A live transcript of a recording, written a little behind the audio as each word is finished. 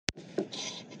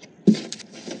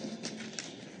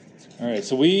All right,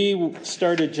 so we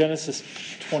started Genesis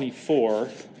 24,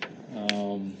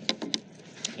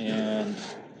 and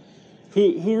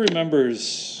who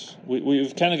remembers?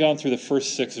 We've kind of gone through the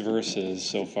first 6 verses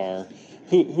so far.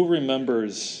 Who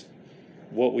remembers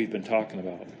what we've been talking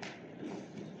about?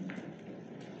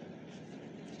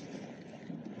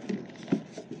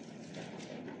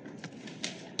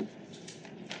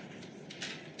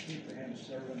 Abraham's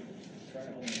servant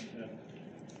traveling to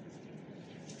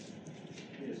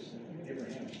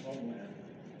Abraham's homeland,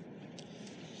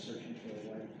 searching for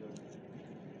a wife for.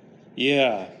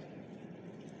 Yeah.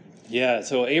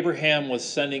 So Abraham was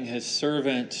sending his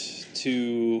servant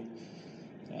to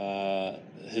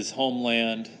his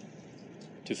homeland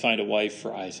to find a wife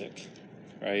for Isaac,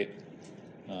 right?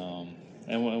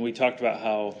 And when we talked about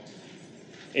how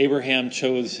Abraham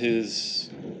chose his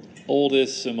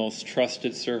oldest and most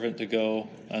trusted servant to go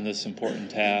on this important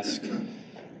task.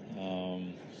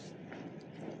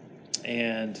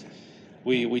 And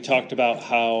we talked about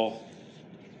how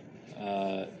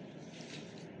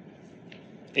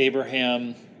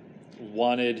Abraham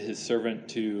wanted his servant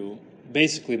to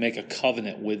basically make a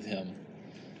covenant with him.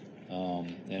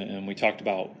 And we talked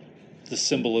about the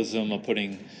symbolism of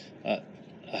putting a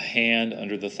hand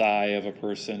under the thigh of a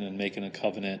person and making a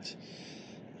covenant.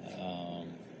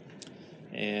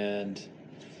 And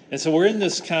so we're in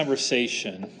this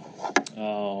conversation.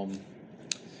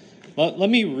 Let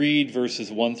me read verses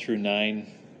 1 through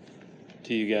 9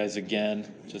 to you guys again,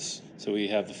 just so we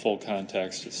have the full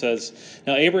context. It says,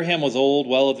 "Now Abraham was old,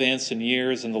 well advanced in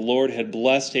years, and the Lord had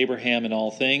blessed Abraham in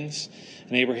all things.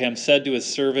 And Abraham said to his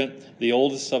servant, the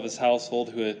oldest of his household,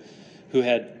 who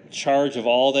had charge of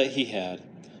all that he had,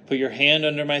 'Put your hand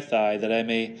under my thigh, that I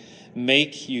may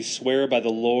make you swear by the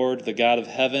Lord, the God of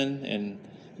heaven and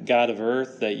God of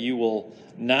earth, that you will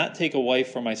not take a wife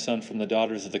for my son from the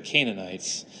daughters of the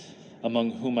Canaanites,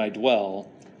 among whom I dwell,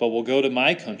 but will go to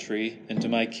my country and to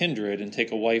my kindred and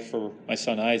take a wife for my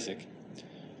son Isaac.'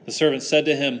 The servant said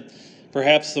to him,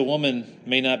 'Perhaps the woman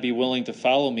may not be willing to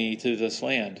follow me to this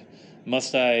land.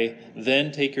 Must I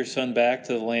then take your son back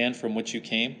to the land from which you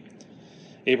came?'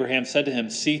 Abraham said to him,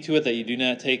 'See to it that you do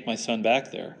not take my son back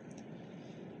there.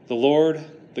 The Lord,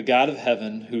 the God of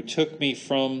heaven, who took me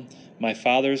from my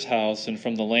father's house and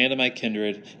from the land of my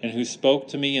kindred, and who spoke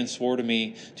to me and swore to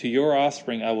me, to your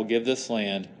offspring I will give this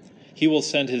land, he will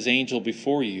send his angel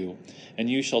before you, and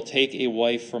you shall take a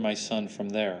wife for my son from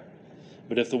there.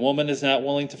 But if the woman is not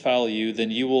willing to follow you,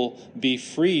 then you will be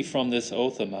free from this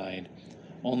oath of mine.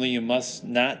 Only you must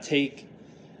not take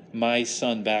my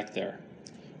son back there.'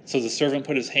 So the servant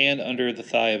put his hand under the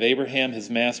thigh of Abraham,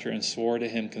 his master, and swore to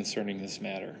him concerning this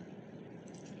matter."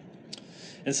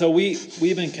 And so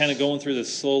we've been kind of going through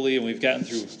this slowly, and we've gotten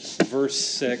through verse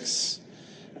 6.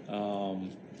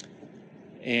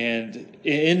 And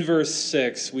in verse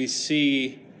 6, we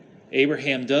see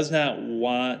Abraham does not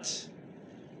want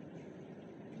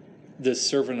this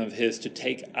servant of his to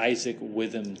take Isaac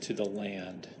with him to the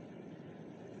land.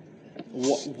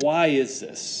 Why is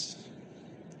this?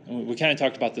 We kind of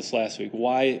talked about this last week.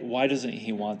 Why doesn't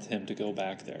he want him to go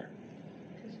back there?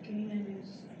 Because Canaan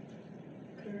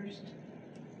is cursed.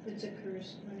 It's a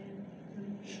cursed land.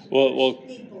 Well,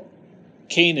 people.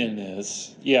 Canaan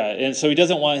is, yeah, and so he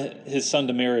doesn't want his son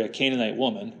to marry a Canaanite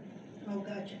woman. Oh,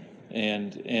 gotcha.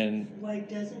 And Why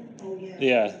doesn't? Oh, yeah.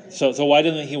 Yeah. Okay. So why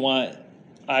doesn't he want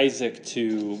Isaac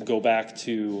to go back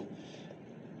to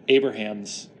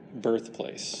Abraham's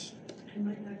birthplace? He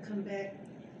might not come back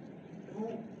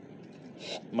home.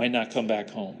 Might not come back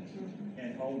home. Mm-hmm.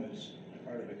 And home is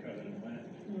part of the covenant land.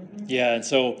 Mm-hmm. Yeah, and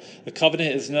so the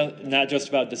covenant is not just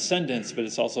about descendants, but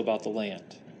it's also about the land.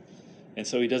 And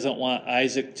so he doesn't want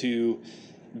Isaac to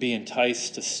be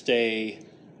enticed to stay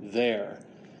there.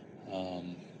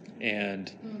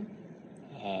 And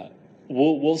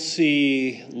we'll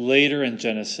see later in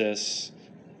Genesis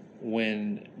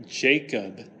when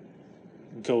Jacob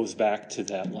goes back to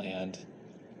that land,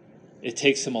 it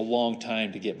takes him a long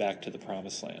time to get back to the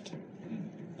promised land.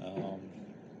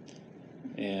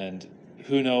 And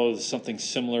who knows, something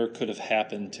similar could have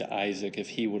happened to Isaac if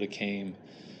he would have came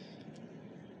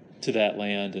to that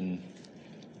land. And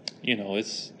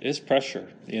it's pressure.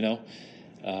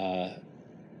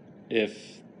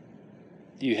 If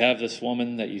you have this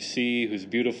woman that you see who's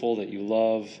beautiful, that you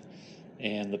love,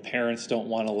 and the parents don't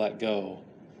want to let go,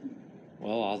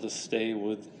 well, I'll just stay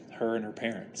with her and her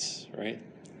parents, right?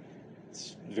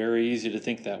 It's very easy to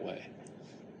think that way.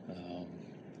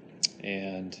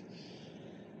 And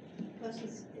Plus,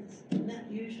 it's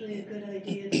not usually a good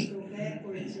idea to go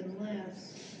backwards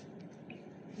unless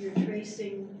you're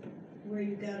tracing where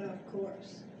you got off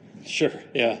course. Sure.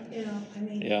 Yeah. You know, I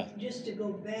mean, Yeah. just to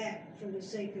go back for the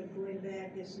sake of going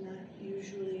back is not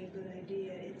usually a good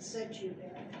idea. It sets you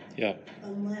back. Yeah.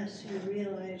 Unless you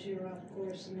realize you're off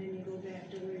course and then you go back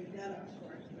to where you got off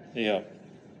course. But, Yeah.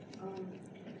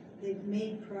 they've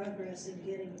made progress in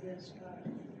getting this far.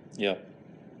 Yeah.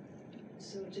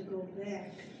 So to go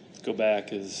back, Go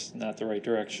back is not the right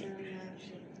direction. not an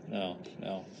option. No.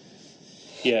 No.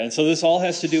 Yeah, and so this all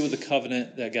has to do with the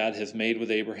covenant that God has made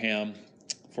with Abraham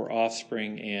for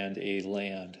offspring and a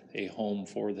land, a home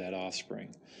for that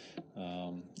offspring.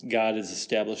 God is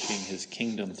establishing his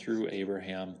kingdom through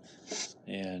Abraham,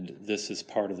 and this is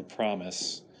part of the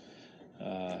promise.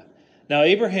 Now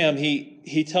Abraham,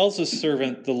 he tells his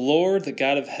servant, "The Lord, the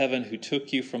God of heaven, who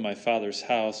took you from my father's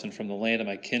house and from the land of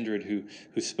my kindred, who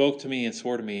spoke to me and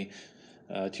swore to me,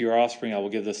 to your offspring I will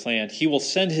give this land. He will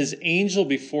send his angel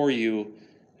before you,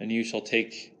 and you shall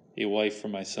take a wife for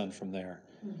my son from there."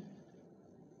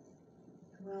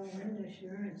 Well, wind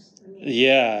assurance. I mean,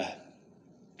 Yeah.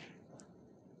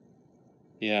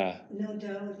 Yeah. no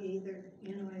doubt either.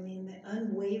 You know, I mean, the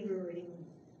unwavering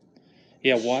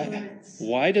Yeah, assurance.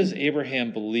 why does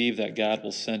Abraham believe that God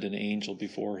will send an angel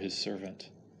before his servant?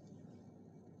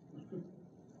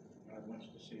 God wants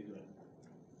to see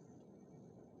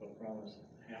the promise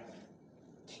happen.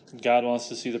 God wants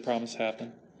to see the promise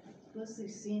happen. Plus,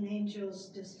 they've seen angels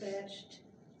dispatched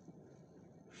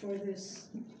for this,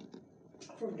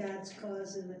 for God's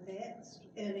cause in the past,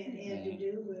 and it had to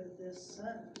do with this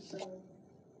son. So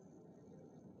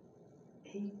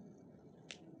he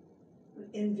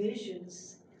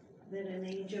envisions that an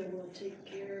angel will take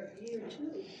care of here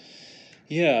too.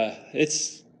 Yeah,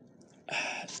 it's,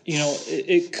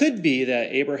 it could be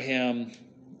that Abraham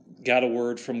got a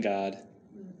word from God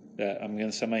that I'm going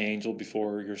to send my angel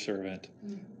before your servant.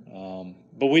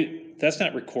 But that's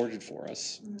not recorded for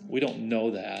us. We don't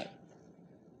know that.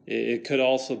 It could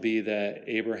also be that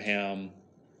Abraham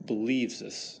believes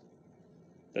this,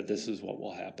 that this is what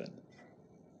will happen.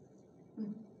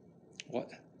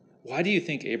 Why do you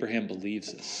think Abraham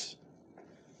believes this?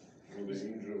 Well, the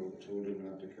angel told him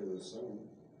not to kill his son.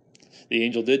 The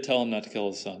angel did tell him not to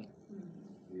kill his son.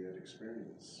 He had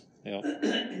experience. Yeah.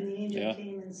 And the angel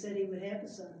came and said he would have a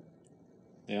son.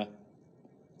 Yeah.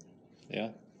 Yeah.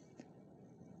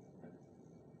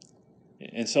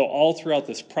 And so all throughout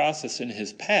this process in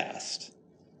his past,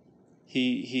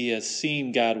 he has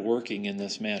seen God working in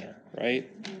this manner, right?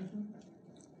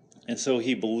 And so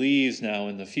he believes now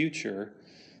in the future,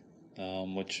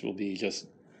 which will be just,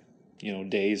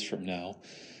 days from now,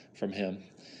 from him,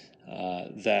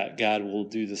 that God will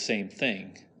do the same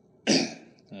thing,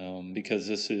 because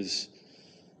this is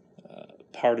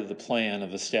part of the plan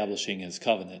of establishing his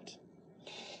covenant.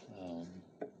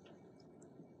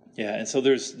 And so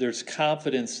there's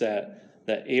confidence that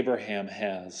Abraham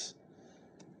has.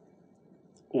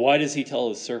 Why does he tell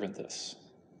his servant this?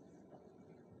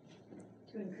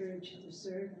 To encourage the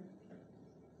servant.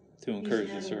 To encourage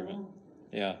He's not the servant. alone.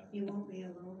 Yeah. You won't be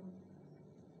alone.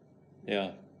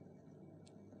 Yeah.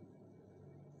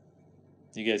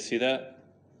 You guys see that?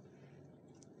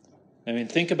 I mean,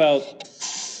 think about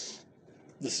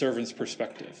the servant's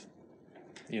perspective.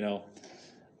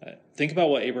 Think about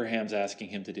what Abraham's asking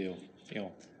him to do.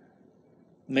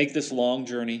 Make this long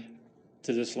journey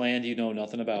to this land you know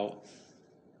nothing about.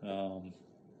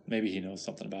 Maybe he knows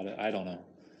something about it. I don't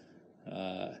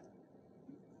know.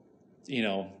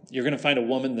 You're going to find a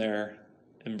woman there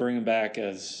and bring him back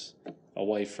as a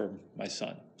wife for my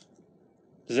son.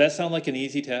 Does that sound like an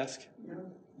easy task?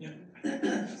 No. Yeah.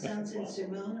 Sounds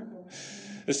insurmountable.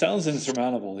 It sounds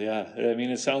insurmountable, yeah. I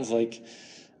mean, it sounds like,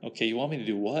 okay, you want me to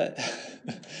do what?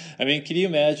 I mean, can you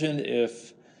imagine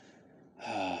if,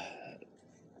 I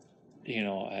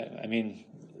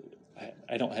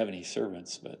don't have any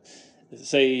servants, but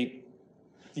say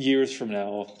years from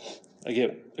now, I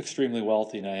get extremely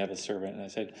wealthy and I have a servant, and I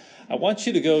said, I want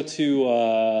you to go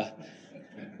to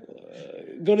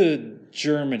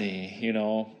Germany,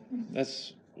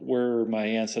 that's where my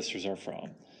ancestors are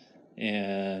from,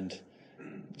 and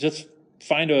just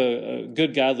find a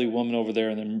good godly woman over there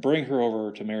and then bring her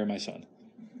over to marry my son.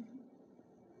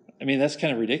 I mean, that's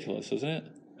kind of ridiculous, isn't it?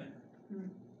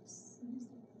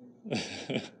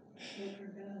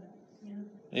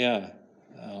 Yeah.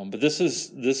 But this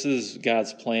is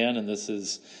God's plan, and this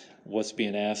is what's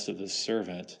being asked of this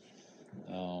servant.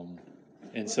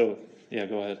 And so, yeah,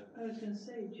 go ahead. I was going to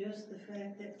say, just the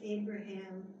fact that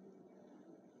Abraham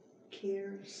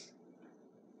cares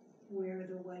where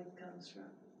the wife comes from.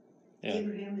 Yeah.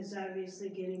 Abraham is obviously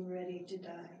getting ready to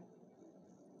die.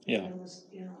 Yeah.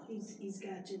 He's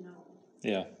got to know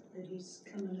Yeah. that he's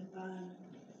coming upon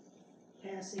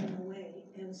passing away.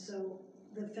 And so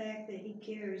the fact that he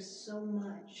cares so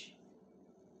much,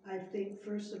 I think,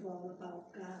 first of all,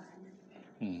 about God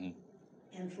Mm-hmm.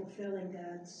 and fulfilling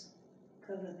God's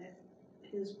covenant,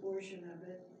 his portion of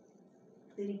it,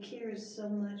 that he cares so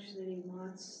much that he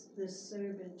wants this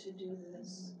servant to do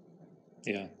this.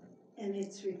 Yeah. And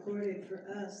it's recorded for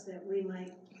us that we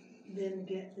might then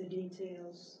get the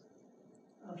details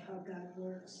of how God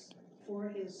works for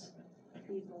his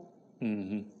people.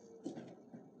 Mm-hmm.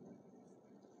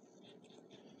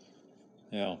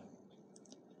 Yeah.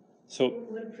 So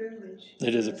What a privilege.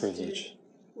 it is a for us privilege.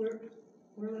 We're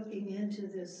looking into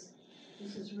this.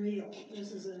 This is real.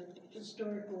 This is a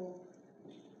historical,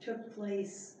 took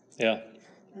place. Yeah.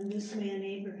 And this man,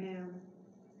 Abraham,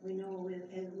 we know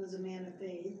it was a man of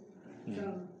faith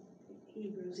from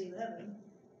Hebrews 11.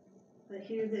 But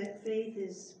here that faith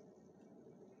is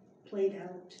played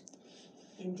out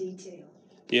in detail.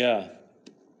 Yeah.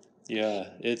 Yeah.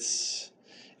 It's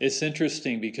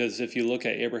interesting because if you look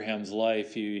at Abraham's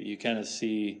life, you kind of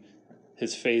see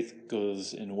his faith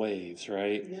goes in waves,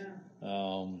 right?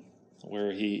 Yeah.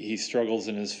 Where he struggles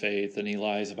in his faith and he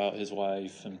lies about his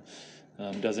wife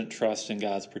and doesn't trust in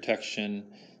God's protection.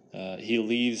 He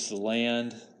leaves the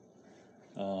land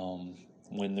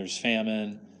when there's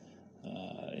famine,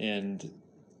 and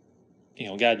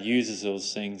God uses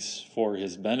those things for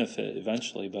his benefit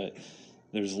eventually. But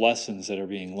there's lessons that are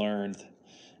being learned,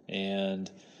 and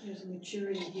There's a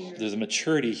maturity here. there's a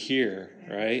maturity here,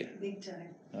 right? Big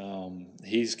time.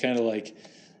 He's kind of like,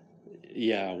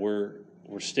 yeah, we're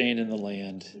staying in the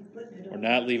land. We're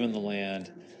not leaving the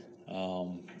land.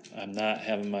 I'm not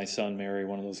having my son marry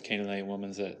one of those Canaanite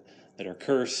women that are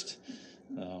cursed.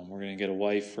 We're going to get a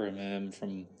wife from him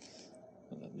from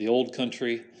the old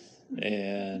country,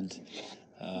 and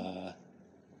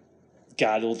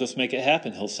God will just make it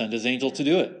happen. He'll send his angel to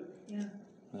do it. Yeah.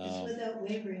 It's without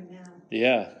wavering now.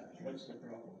 Yeah. What's the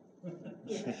problem?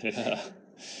 Yeah. Yeah.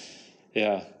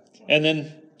 Yeah. And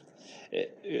then,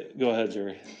 go ahead,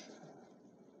 Jerry.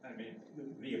 I mean,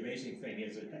 the amazing thing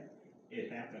is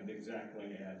it happened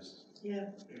exactly as Yeah.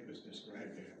 it was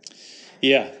described there.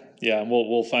 Yeah. Yeah. And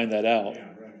we'll find that out. Yeah,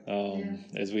 right.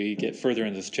 As we get further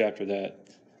in this chapter, that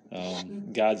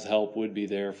God's help would be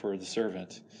there for the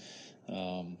servant.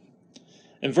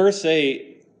 In verse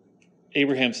 8,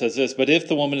 Abraham says this, "But if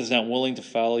the woman is not willing to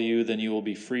follow you, then you will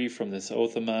be free from this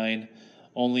oath of mine.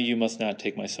 Only you must not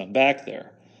take my son back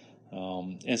there."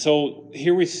 And so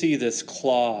here we see this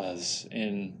clause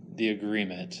in the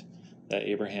agreement that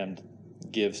Abraham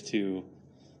gives to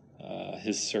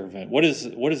his servant. What is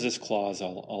this clause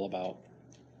all about?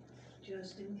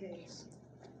 Just in case.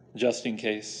 Just in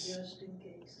case. Just in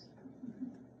case.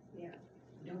 Yeah.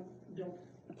 Don't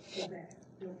go back.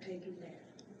 Don't take it back.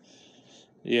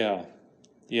 Yeah,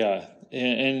 yeah,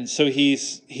 and so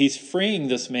he's freeing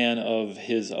this man of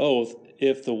his oath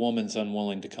if the woman's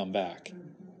unwilling to come back,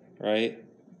 right?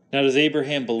 Now, does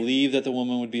Abraham believe that the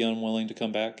woman would be unwilling to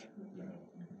come back?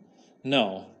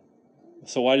 No.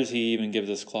 So why does he even give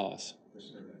this clause? The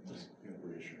servant was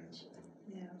Reassurance.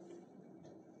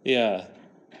 Yeah.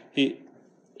 Yeah,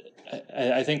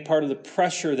 I think part of the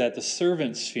pressure that the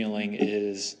servant's feeling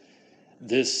is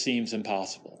this seems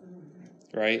impossible,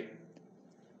 right?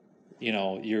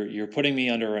 You're putting me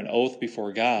under an oath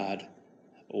before God.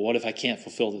 What if I can't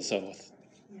fulfill this oath?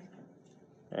 Yeah.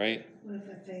 Right? What if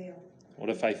I fail? What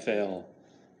if I fail?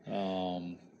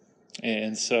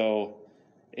 And so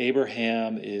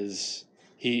Abraham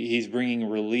he's bringing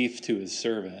relief to his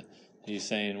servant. He's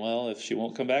saying, well, if she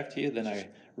won't come back to you, then I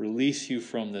release you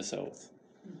from this oath.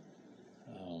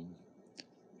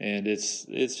 And it's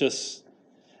just,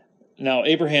 now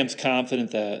Abraham's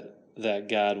confident that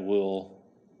God will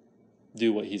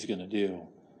do what he's going to do.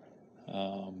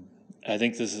 I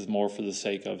think this is more for the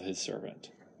sake of his servant,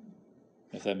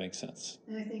 if that makes sense.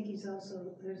 And I think he's also,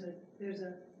 there's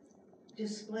a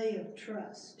display of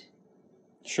trust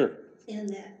Sure. in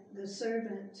that the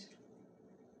servant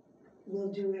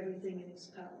will do everything in his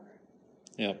power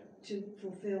Yep.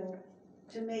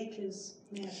 to make his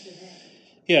master happy.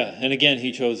 Yeah, and again,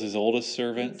 he chose his oldest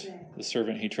servant, Exactly. the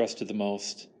servant he trusted the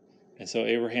most. And so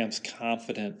Abraham's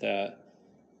confident that,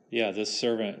 yeah, this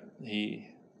servant,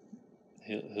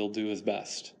 he'll do his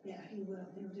best. Yeah, he will.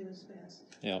 He'll do his best.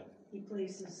 Yep. He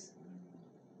places,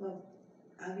 well,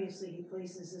 obviously he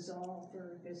places his all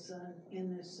for his son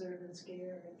in this servant's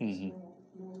care at this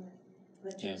moment.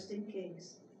 But just in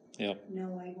case, Yep.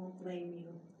 no, I won't blame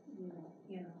you.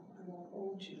 I won't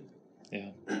hold you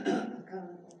Yeah.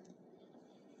 accountable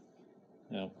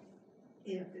Yep.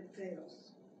 if it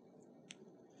fails.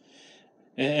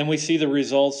 And we see the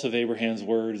results of Abraham's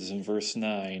words in verse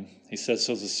 9. He says,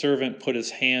 "So the servant put his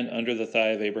hand under the thigh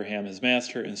of Abraham, his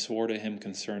master, and swore to him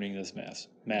concerning this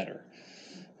matter."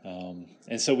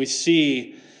 And so we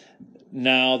see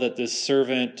now that this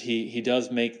servant, he does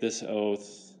make this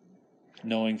oath,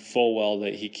 knowing full well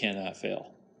that he cannot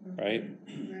fail, right?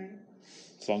 Right.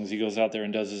 As long as he goes out there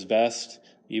and does his best,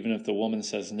 even if the woman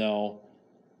says no,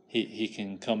 he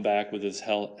can come back with his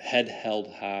head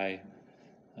held high,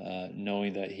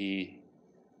 knowing that he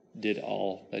did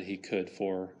all that he could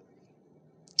for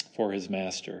his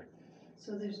master.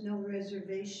 So there's no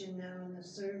reservation now in the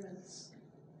servants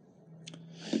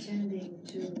attending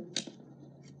to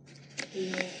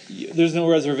the oath. There's no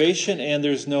reservation and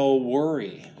there's no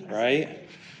worry, right?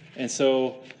 And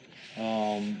so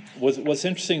what's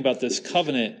interesting about this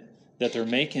covenant that they're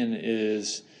making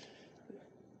is,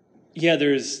 yeah,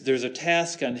 there's a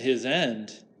task on his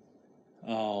end,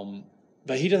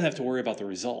 but he doesn't have to worry about the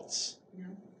results, No.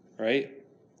 right?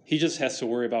 He just has to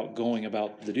worry about going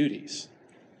about the duties.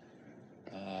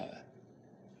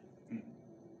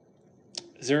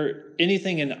 Is there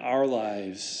anything in our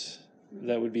lives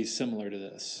that would be similar to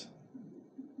this?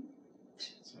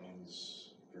 Sounds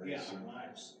very Yeah, simple. our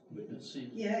lives. Witness.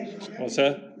 Yeah. Exactly. What's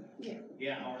that?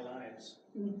 Yeah, our lives.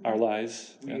 Our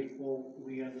lives? Yeah.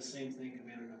 We have the same thing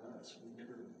commanded of us. We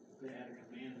never had a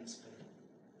command that's been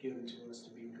given to us to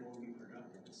go and be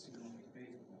productive, to go and be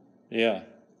faithful. Yeah.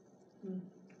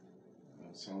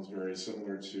 Sounds very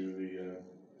similar to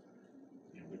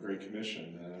the Great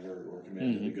Commission. We're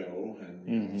commanded to go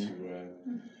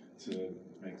and to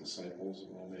make disciples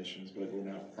of all nations, but we're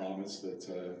not promised that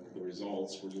the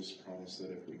results. We're just promised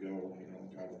that if we go,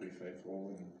 God will be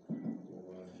faithful and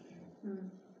will.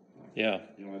 Yeah.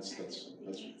 That's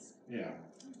yeah.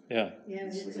 Yeah. Yeah,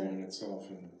 It's the it's going itself,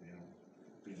 and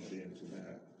being obedient to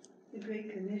that. the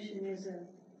Great Commission is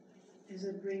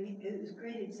a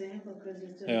great example because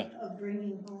it's Yeah. a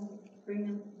bringing home, bring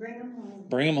them home,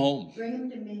 Bring them home. bring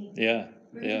them to me, Yeah.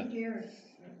 bring Yeah. them here.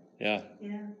 Yeah.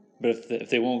 Yeah, But if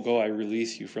they won't go, I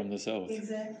release you from this oath.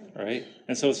 exactly. Right?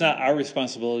 And so it's not our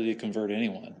responsibility to convert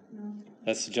anyone. No,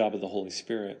 That's the job of the Holy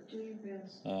Spirit. do your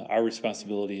best. Our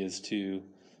responsibility is to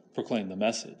proclaim the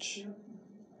message. Yep.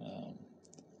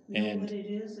 Know And- what it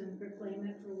is and proclaim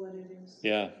it for what it is.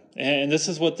 Yeah. And this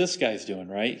is what this guy's doing,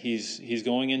 right? He's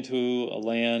going into a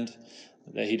land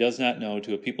that he does not know,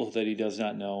 to a people that he does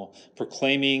not know,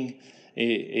 proclaiming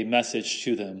a message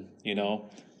to them,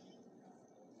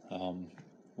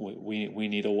 We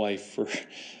need a wife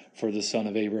for the son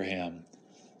of Abraham.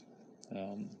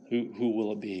 Who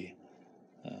will it be?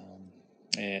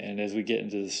 And as we get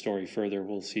into the story further,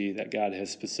 we'll see that God has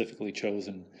specifically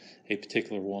chosen a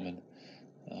particular woman.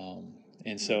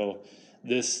 And so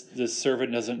this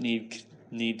servant doesn't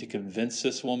need to convince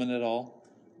this woman at all.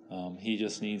 He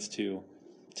just needs to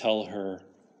tell her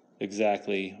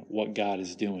exactly what God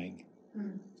is doing.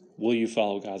 Will you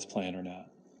follow God's plan or not?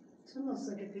 It's almost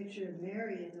like a picture of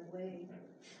Mary in a way.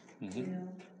 Mm-hmm.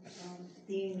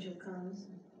 The angel comes,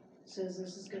 and says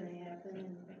this is going to happen,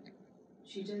 and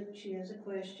she has a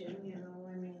question,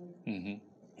 Mm-hmm.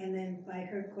 and then by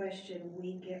her question,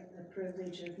 we get the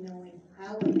privilege of knowing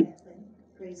how it happened.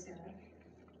 Praise God.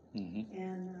 Mm-hmm.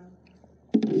 And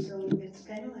so it's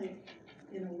kind of like,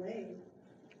 in a way,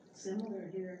 similar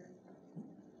here.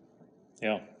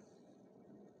 Yeah.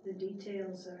 The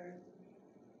details are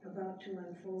about to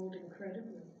unfold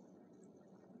incredibly.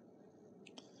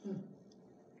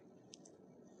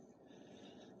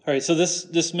 All right, so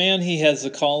this man, he has a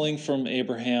calling from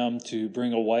Abraham to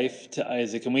bring a wife to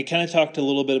Isaac, and we kind of talked a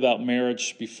little bit about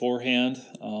marriage beforehand.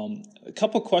 A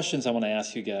couple questions I want to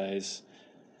ask you guys.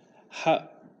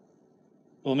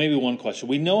 Maybe one question.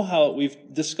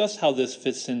 We've discussed how this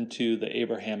fits into the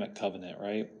Abrahamic covenant,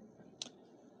 right?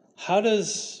 How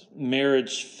does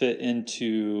marriage fit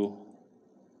into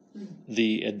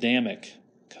the Adamic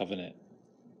covenant?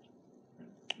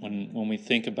 When we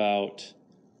think about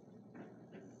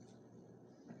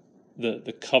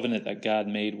the covenant that God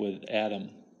made with Adam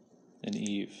and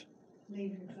Eve.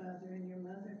 Leave your father and your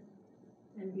mother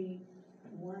and be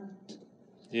one.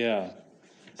 Yeah.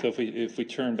 So if we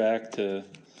turn back to,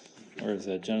 where is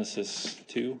that, Genesis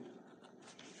 2?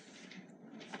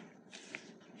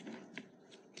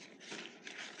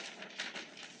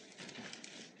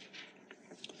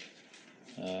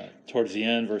 Towards the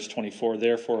end, verse 24,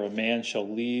 therefore a man shall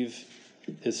leave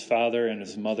his father and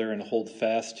his mother and hold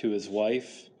fast to his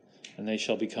wife, and they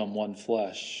shall become one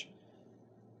flesh.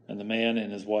 And the man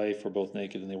and his wife were both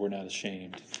naked, and they were not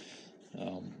ashamed.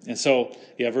 And so,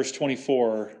 verse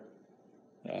 24,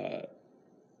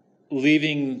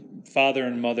 leaving father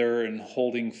and mother and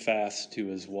holding fast to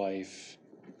his wife.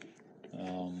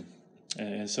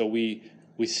 And so we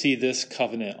see this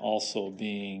covenant also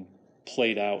being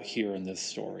played out here in this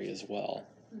story as well.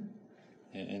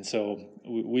 And so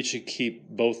we should keep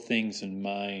both things in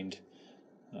mind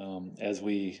as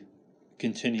we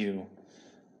continue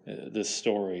this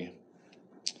story.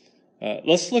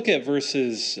 Let's look at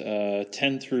verses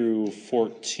 10 through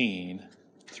 14.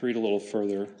 Let's read a little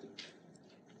further.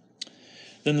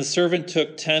 Then the servant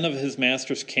took 10 of his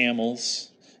master's camels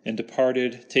and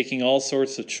departed, taking all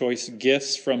sorts of choice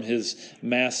gifts from his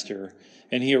master.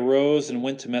 And he arose and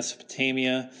went to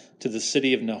Mesopotamia, to the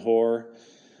city of Nahor.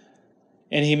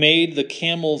 And he made the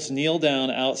camels kneel down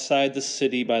outside the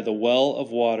city by the well of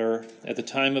water at the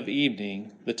time of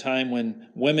evening, the time when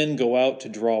women go out to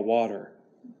draw water.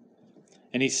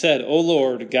 And he said, O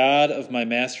Lord, God of my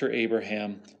master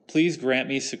Abraham, please grant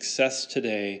me success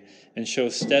today and show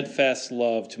steadfast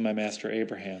love to my master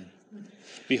Abraham.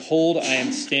 Behold, I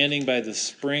am standing by the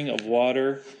spring of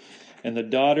water, and the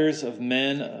daughters of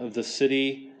men of the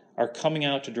city are coming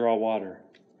out to draw water.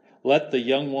 Let the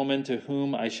young woman to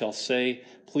whom I shall say,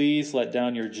 please let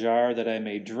down your jar that I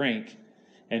may drink,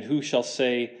 and who shall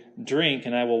say, drink,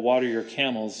 and I will water your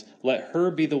camels, let her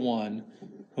be the one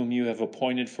whom you have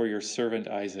appointed for your servant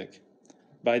Isaac.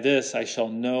 By this I shall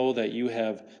know that you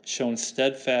have shown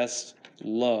steadfast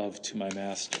love to my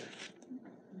master.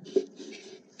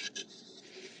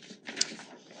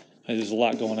 There's a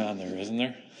lot going on there, isn't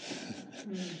there?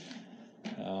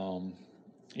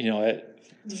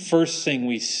 First thing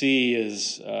we see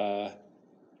is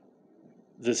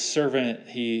this servant,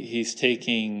 he's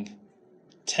taking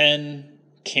 10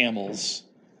 camels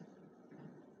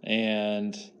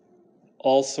and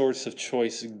all sorts of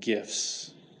choice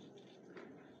gifts.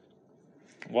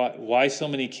 Why so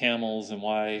many camels and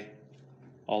why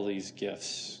all these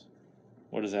gifts?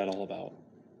 What is that all about?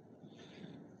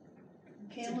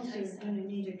 Camels are gonna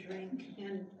need a drink,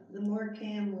 and the more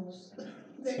camels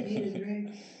that need a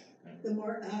drink, the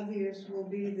more obvious will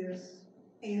be this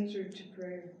answer to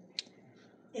prayer.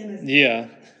 Yeah.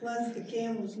 Plus, the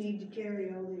camels need to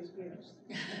carry all these gifts.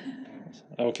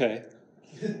 Okay.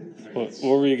 What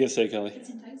were you going to say, Kelly? It's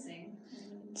enticing.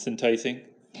 It's enticing?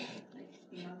 Like,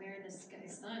 marrying this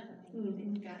guy's son.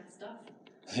 They've got stuff.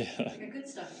 Yeah. They got good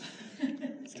stuff.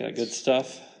 It's got good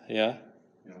stuff. Yeah.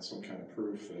 Some kind of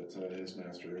proof that his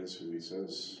master is who he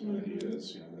says he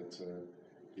is. That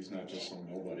he's not just some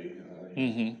nobody.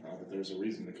 But there's a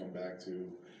reason to come back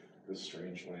to this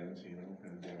strange land,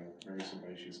 and marry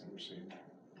somebody she's never seen.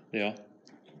 Yeah.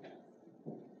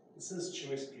 It says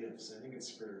choice gifts. I think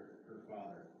it's for her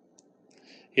father.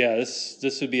 Yeah,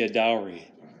 this would be a dowry,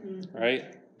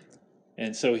 right?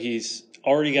 And so he's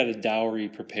already got a dowry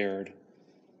prepared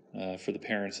for the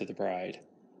parents of the bride.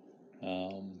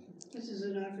 This is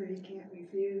an offer he can't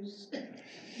refuse.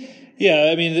 Yeah,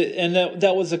 I mean, and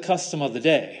that was a custom of the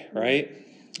day, right?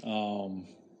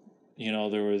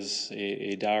 There was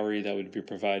a dowry that would be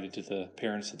provided to the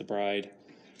parents of the bride.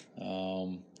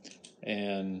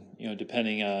 And,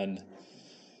 depending on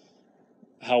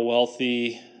how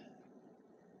wealthy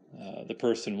the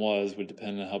person was, would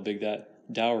depend on how big that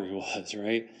dowry was,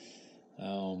 right?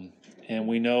 And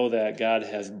we know that God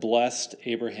has blessed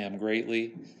Abraham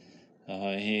greatly.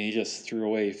 He just threw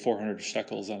away 400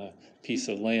 shekels on a piece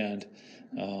of land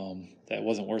that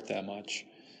wasn't worth that much.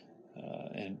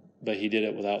 But he did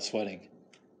it without sweating,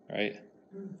 right?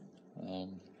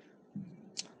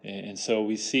 And so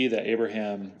we see that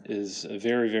Abraham is a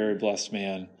very, very blessed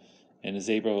man and is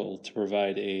able to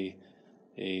provide a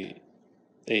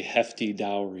hefty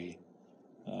dowry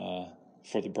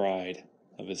for the bride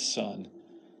of his son.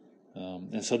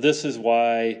 And so this is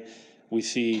why we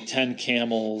see 10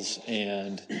 camels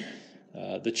and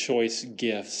the choice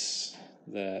gifts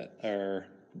that are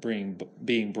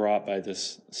being brought by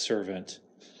this servant.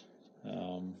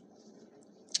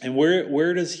 And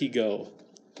where does he go?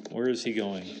 Where is he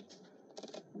going?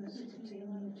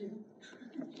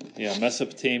 Yeah,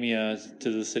 Mesopotamia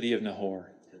to the city of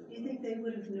Nahor. Do you think they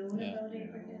would have known about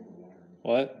Abraham?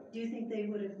 What? Do you think they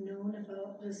would have known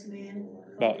about this man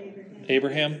About called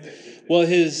Abraham? Well,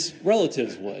 his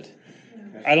relatives would.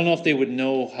 I don't know if they would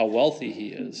know how wealthy he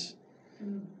is,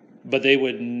 but they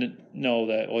would know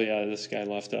that, oh yeah, this guy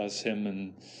left us, him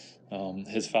and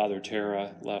his father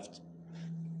Terah left,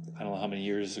 I don't know how many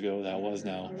years ago that was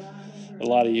now, a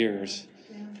lot of years.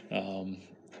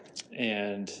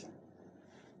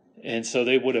 And so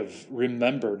they would have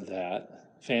remembered that,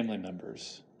 family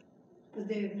members. Would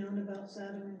they have known about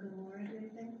Sodom and Gomorrah, do you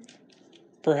think?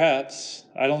 Perhaps.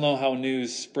 I don't know how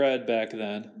news spread back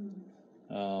then.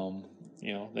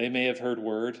 They may have heard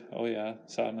word, oh yeah,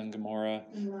 Sodom and Gomorrah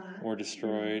And Lot. were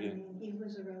destroyed. He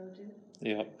was a relative.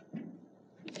 Yep.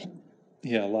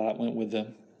 Yeah, Lot went with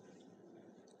them.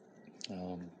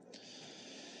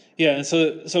 Yeah, and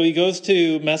so he goes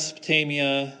to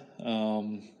Mesopotamia,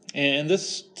 and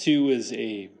this too is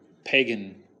a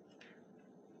pagan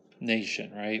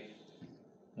nation, right?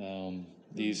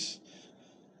 These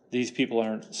people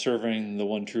aren't serving the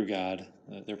one true God.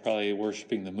 They're probably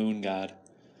worshiping the moon god.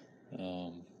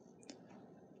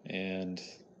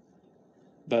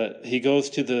 But he goes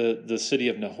to the city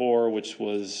of Nahor, which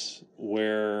was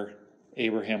where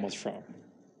Abraham was from.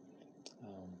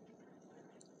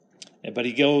 But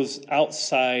he goes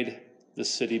outside the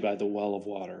city by the well of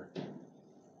water.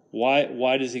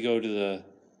 Why does he go to the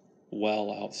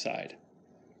well outside?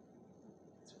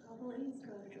 That's where all the ladies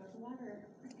go to draw the water.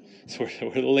 It's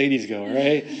where the ladies go,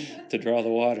 right? To draw the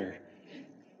water.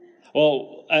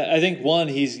 Well, I think one,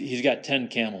 he's got 10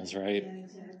 camels, right? Yeah,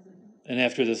 exactly. And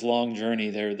after this long journey,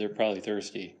 they're probably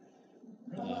thirsty.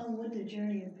 How long would the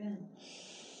journey have been?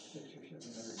 600 or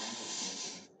 700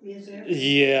 miles. Is there?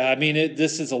 Yeah, I mean,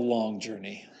 this is a long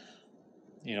journey.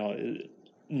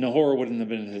 Nahor wouldn't have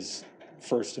been his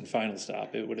first and final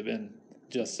stop. It would have been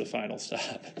just the final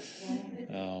stop.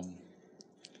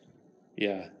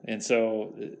 Yeah, and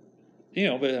so,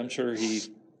 but I'm sure he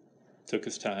took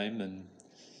his time and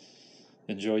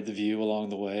enjoyed the view along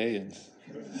the way. And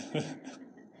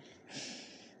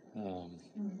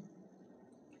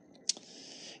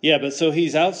yeah, but so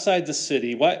he's outside the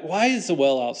city. Why is the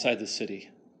well outside the city?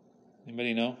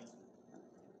 Anybody know?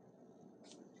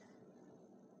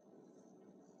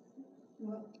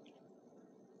 Well,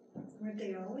 weren't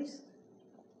they always?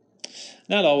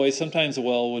 Not always. Sometimes the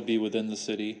well would be within the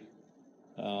city.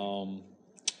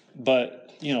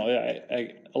 But,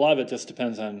 a lot of it just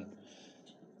depends on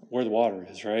where the water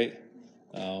is, right?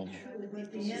 But The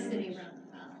the city animals, around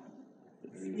the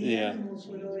well. the Yeah. animals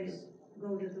would always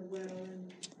go to the well,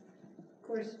 and of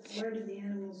course, where did the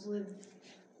animals live?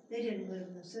 They didn't live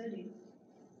in the city,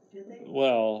 did they?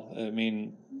 Well, I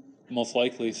mean, most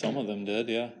likely some of them did,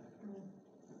 yeah.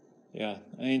 Yeah.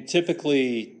 I mean,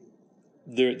 typically,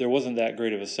 there wasn't that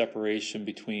great of a separation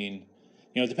between,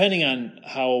 depending on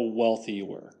how wealthy you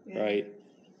were, Yeah. right?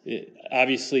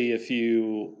 Obviously, if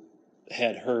you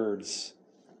had herds,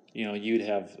 you'd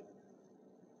have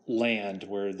land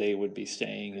where they would be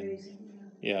staying. And, Crazy,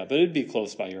 yeah, but it'd be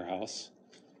close by your house.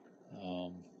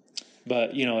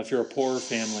 But, if you're a poorer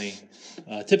family,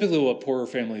 typically what poorer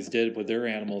families did with their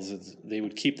animals is they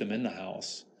would keep them in the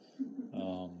house.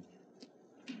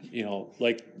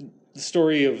 Like the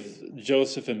story of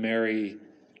Joseph and Mary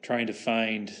trying to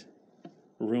find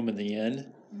room in the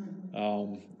inn.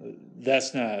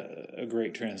 That's not a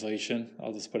great translation.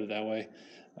 I'll just put it that way.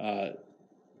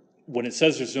 When it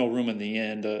says there's no room in the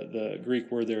inn, the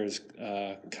Greek word there is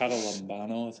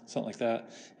katalambano, something like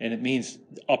that, and it means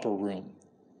upper room.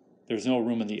 There's no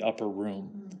room in the upper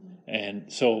room.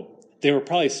 And so they were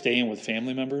probably staying with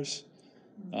family members,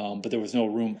 but there was no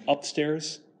room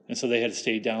upstairs, and so they had to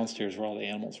stay downstairs where all the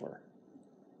animals were.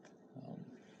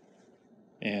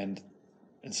 And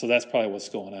so that's probably what's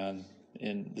going on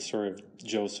in the story of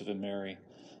Joseph and Mary.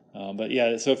 But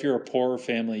yeah, so if you're a poorer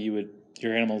family,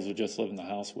 your animals would just live in the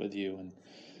house with you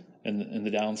and in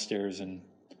the downstairs, and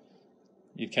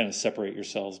you'd kind of separate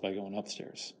yourselves by going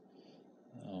upstairs.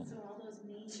 So all those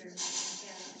mangers,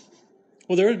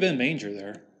 Well, there had been manger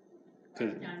there.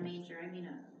 not manger, I mean,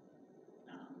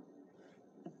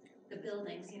 the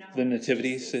buildings, The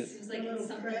nativity It sit- seems like A little it's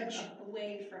something crutch.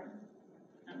 away from,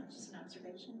 just an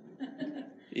observation.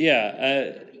 Yeah,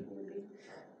 Where people would be.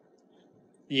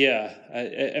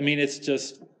 yeah. I mean, it's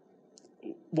just.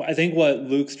 I think what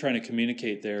Luke's trying to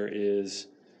communicate there is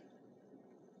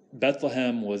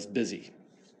Bethlehem was busy,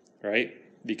 right,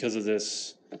 because of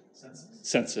this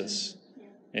census.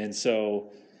 And so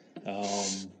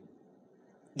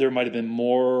there might have been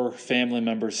more family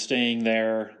members staying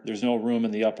there. There's no room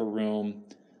in the upper room.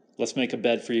 Let's make a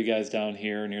bed for you guys down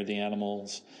here near the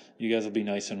animals. You guys will be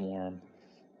nice and warm.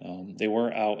 They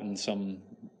weren't out in some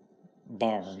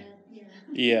barn. Yeah.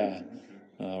 Yeah,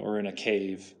 or in a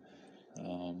cave.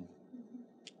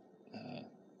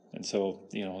 And so,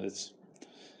 it's.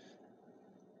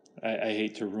 I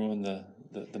hate to ruin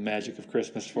the magic of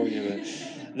Christmas for you, but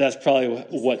that's probably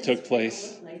what took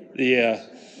place. Yeah.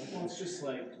 Well, it's just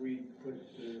like we put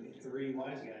the 3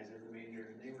 wise guys in the manger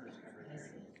and they were covered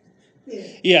there.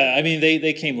 Yeah, Yeah, I mean,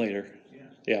 they came later.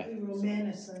 Yeah. we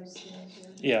romanticized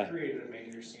things. Yeah. Created a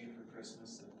manger scene for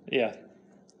Christmas. Yeah.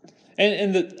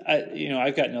 And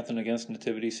I've got nothing against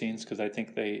nativity scenes because I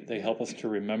think they help us to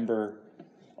remember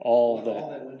all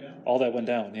that went down. all that went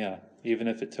down. Yeah, even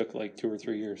if it took like 2 or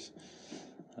 3 years.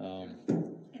 And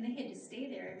they had to stay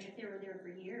there, I mean, if they were there for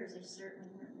years, they certainly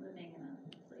weren't living in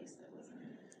a place that wasn't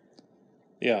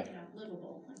Yeah.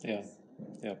 livable, I Yeah. guess.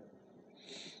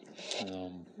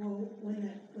 Well,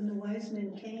 when the wise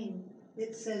men came,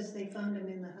 it says they found him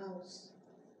in the house.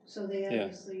 So they Yeah.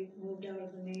 obviously moved out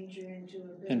of the manger into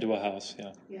a better. Into a house,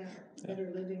 yeah. Yeah,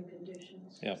 better living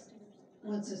conditions. Yeah.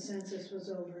 Once the census was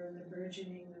over and the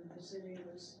burgeoning of the city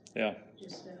was Yeah.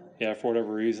 just out. Yeah, for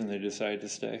whatever reason, they decided to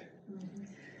stay. Mhm.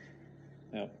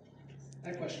 Yeah. I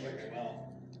have a question about your well.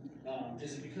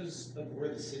 Is it because of where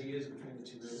the city is between the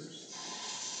two rivers?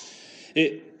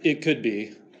 It could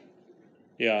be.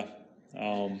 Yeah.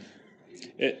 I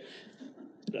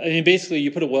mean, basically,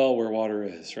 you put a well where water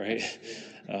is, right?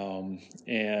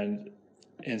 And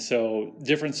so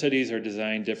different cities are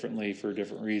designed differently for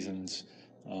different reasons.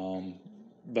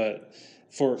 But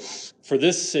for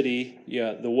this city,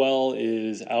 yeah, the well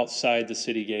is outside the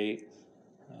city gate.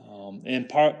 And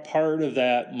part of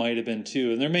that might have been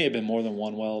too, and there may have been more than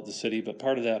one well at the city, but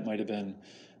part of that might have been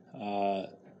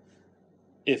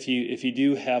if you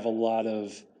do have a lot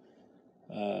of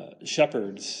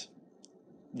shepherds,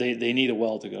 they need a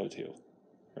well to go to,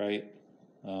 right?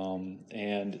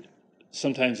 And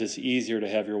sometimes it's easier to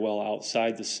have your well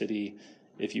outside the city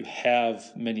if you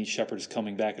have many shepherds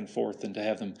coming back and forth than to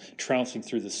have them trouncing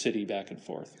through the city back and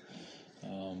forth.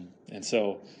 And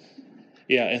so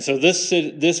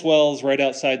this well is right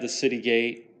outside the city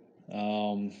gate,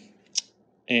 and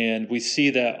we see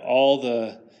that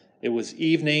it was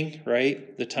evening,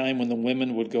 right? The time when the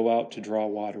women would go out to draw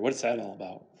water. What is that all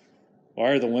about?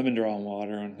 Why are the women drawing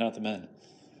water and not the men?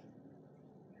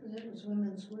 Because it was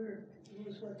women's work. It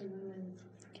was what the women.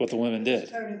 It's what the women did.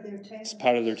 It's part of their task. It's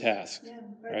part of their task. Yeah,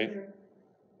 part right? of their,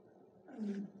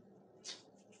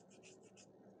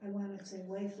 I want to say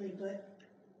wifely, but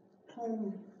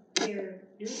home care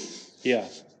duties. Yeah.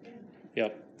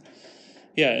 Yep.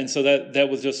 Yeah, and so that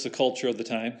was just the culture of the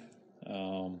time.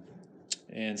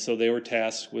 And so they were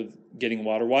tasked with getting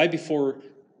water. Why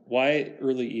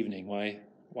early evening? Why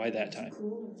that time?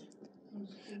 Cool.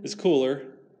 It's cooler.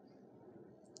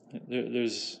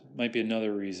 There's might be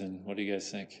another reason. What do you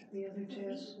guys think? The other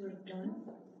tasks were done.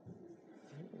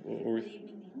 Or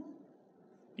Evening meal?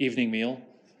 evening meal?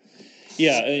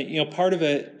 Yeah, part of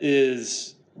it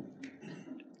is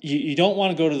you don't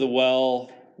want to go to the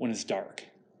well when it's dark,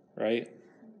 right?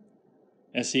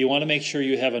 And so you want to make sure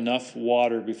you have enough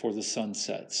water before the sun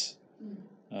sets,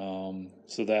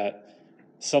 so that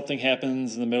something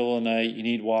happens in the middle of the night, you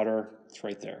need water, it's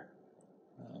right there.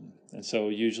 And so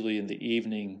usually in the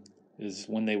evening is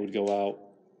when they would go out,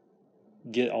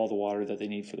 get all the water that they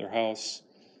need for their house,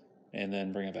 and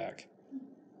then bring it back.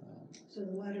 So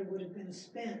the water would have been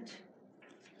spent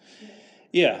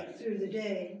Yeah, through the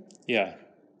day. yeah.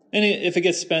 And if it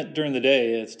gets spent during the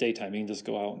day, it's daytime. You can just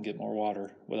go out and get more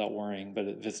water without worrying. But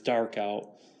if it's dark out,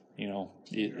 You're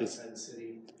outside the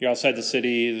city. You're outside the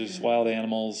city. There's wild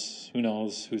animals. Who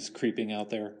knows who's creeping out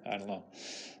there? I don't know.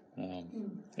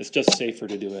 It's just safer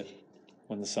to do it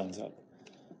when the sun's up.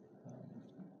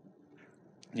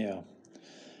 Yeah.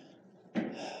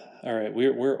 All right,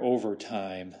 we're over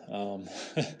time.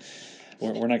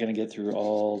 We're not going to get through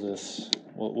all this.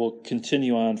 We'll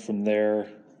continue on from there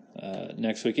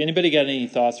next week. Anybody got any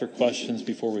thoughts or questions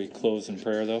before we close in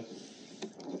prayer, though?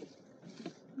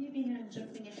 Maybe I'm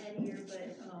jumping ahead here,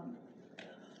 but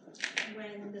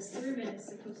when the servant is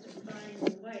supposed to find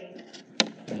the wife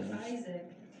of Isaac,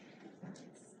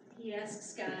 he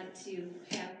asks God to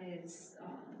have his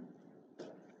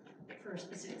for a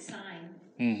specific sign.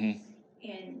 Mm-hmm.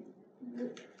 And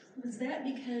was that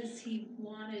because he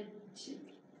wanted to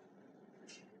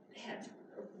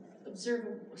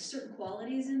observe certain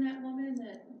qualities in that woman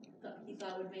that he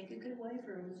thought would make a good wife,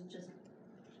 or was it just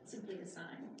simply a sign?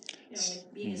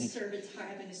 Like being a servant's heart,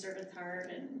 having a servant's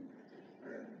heart,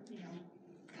 or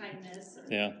kindness.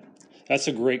 Yeah, that's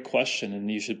a great question, and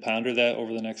you should ponder that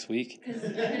over the next week. Because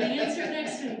you're going to answer it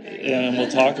next week. Right? And we'll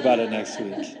talk about it next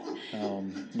week.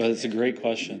 But it's a great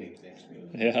question.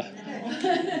 Yeah.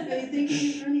 Are you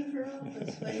thinking of running for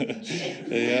office?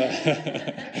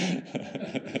 Yeah.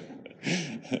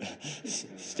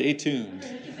 Stay tuned.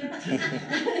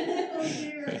 Oh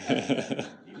dear.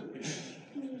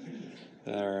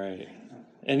 All right.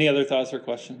 Any other thoughts or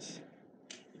questions?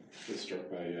 Just struck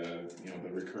by the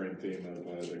recurring theme of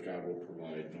that God will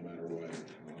provide no matter what.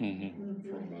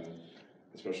 From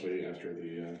especially after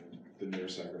the near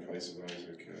sacrifice of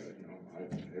Isaac,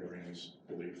 Abraham's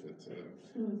belief that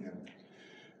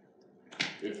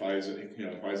if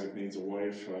Isaac needs a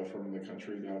wife from the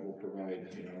country, God will provide.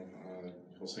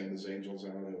 He'll send his angels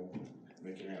out. He'll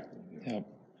make it happen. Yep.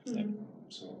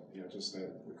 So just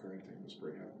that recurring thing was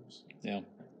bring up. Yeah.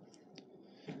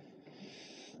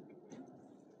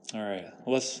 All right.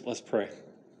 Well, let's pray.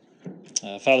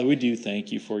 Father, we do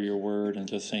thank you for your word, and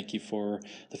just thank you for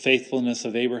the faithfulness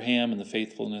of Abraham and the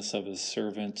faithfulness of his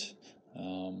servant.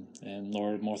 And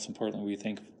Lord, most importantly,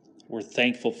 we're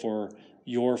thankful for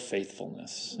your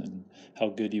faithfulness and how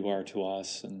good you are to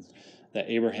us, and that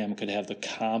Abraham could have the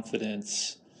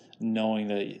confidence knowing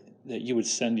that you would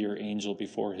send your angel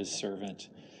before his servant.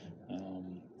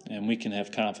 And we can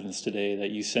have confidence today that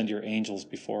you send your angels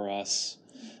before us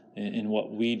in what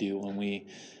we do when we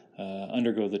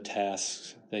undergo the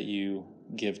tasks that you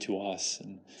give to us.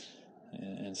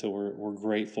 And so we're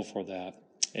grateful for that.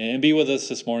 And be with us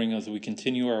this morning as we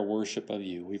continue our worship of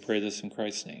you. We pray this in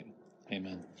Christ's name.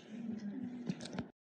 Amen.